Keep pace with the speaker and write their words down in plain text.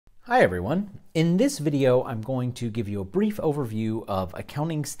Hi everyone. In this video, I'm going to give you a brief overview of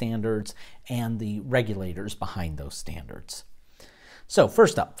accounting standards and the regulators behind those standards. So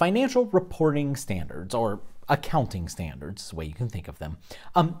first up, financial reporting standards, or accounting standards, is the way you can think of them.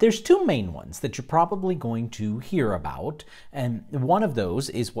 There's two main ones that you're probably going to hear about, and one of those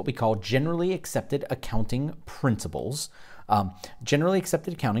is what we call generally accepted accounting principles. Generally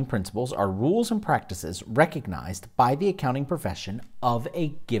accepted accounting principles are rules and practices recognized by the accounting profession of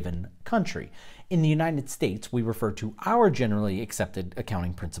a given country. In the United States, we refer to our generally accepted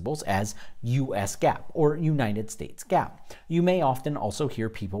accounting principles as U.S. GAAP or United States GAAP. You may often also hear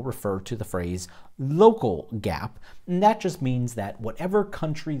people refer to the phrase local GAAP, and that just means that whatever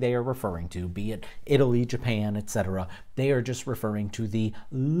country they are referring to, be it Italy, Japan, etc., they are just referring to the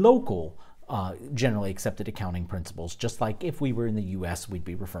local generally accepted accounting principles, just like if we were in the U.S., we'd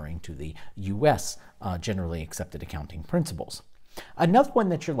be referring to the U.S. Generally accepted accounting principles. Another one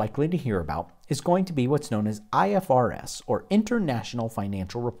that you're likely to hear about is going to be what's known as IFRS, or International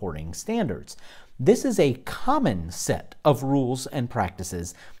Financial Reporting Standards. This is a common set of rules and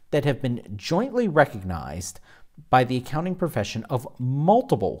practices that have been jointly recognized by the accounting profession of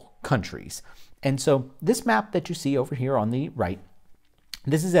multiple countries. And so this map that you see over here on the right,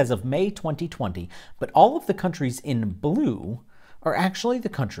 this is as of May 2020, but all of the countries in blue are actually the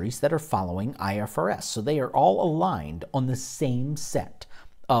countries that are following IFRS. So they are all aligned on the same set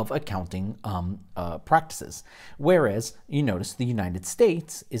of accounting practices. Whereas you notice the United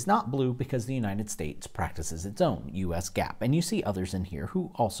States is not blue because the United States practices its own US GAAP. And you see others in here who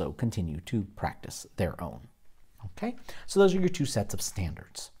also continue to practice their own. Okay, so those are your two sets of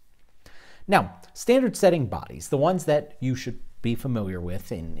standards. Now, standard setting bodies, the ones that you should be familiar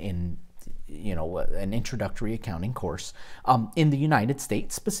with in an introductory accounting course. In the United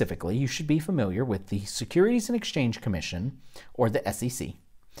States specifically, you should be familiar with the Securities and Exchange Commission, or the SEC,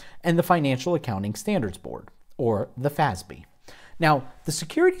 and the Financial Accounting Standards Board, or the FASB. Now, the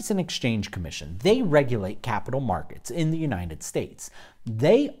Securities and Exchange Commission, they regulate capital markets in the United States.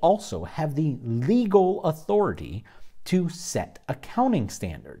 They also have the legal authority to set accounting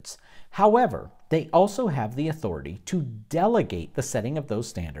standards. However, they also have the authority to delegate the setting of those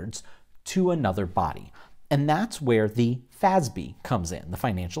standards to another body. And that's where the FASB comes in, the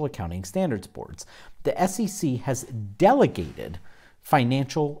Financial Accounting Standards Boards. The SEC has delegated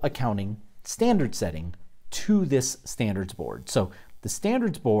financial accounting standard setting to this standards board. So the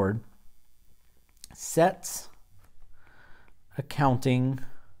standards board sets accounting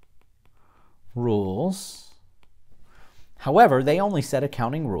rules. However, they only set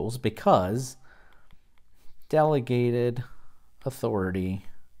accounting rules because delegated authority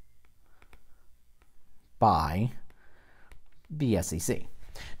by the SEC.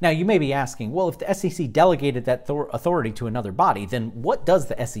 Now, you may be asking, well, if the SEC delegated that authority to another body, then what does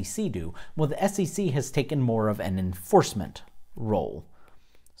the SEC do? Well, the SEC has taken more of an enforcement role.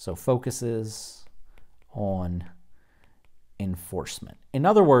 So focuses on enforcement. In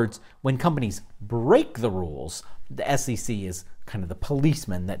other words, when companies break the rules, the SEC is kind of the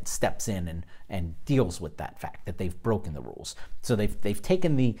policeman that steps in and deals with that fact that they've broken the rules. So they've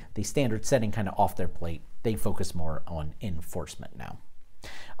taken the standard setting kind of off their plate. They focus more on enforcement now.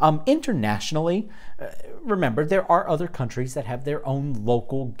 Internationally, remember, there are other countries that have their own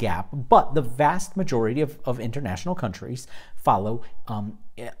local GAAP, but the vast majority of international countries follow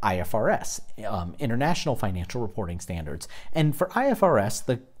IFRS, International Financial Reporting Standards. And for IFRS,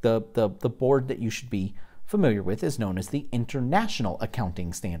 the board that you should be familiar with is known as the International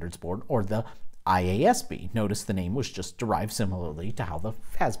Accounting Standards Board, or the IASB. Notice the name was just derived similarly to how the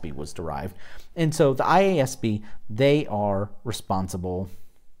FASB was derived. And so the IASB, they are responsible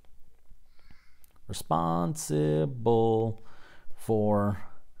for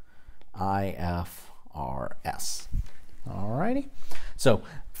IFRS. Alrighty. So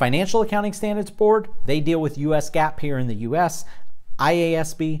Financial Accounting Standards Board, they deal with US GAAP here in the US.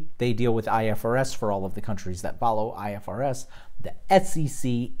 IASB, they deal with IFRS for all of the countries that follow IFRS. The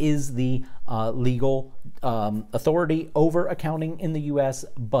SEC is the legal authority over accounting in the US,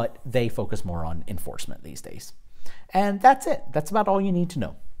 but they focus more on enforcement these days. And that's it. That's about all you need to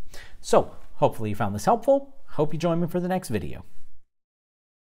know. So hopefully you found this helpful. Hope you join me for the next video.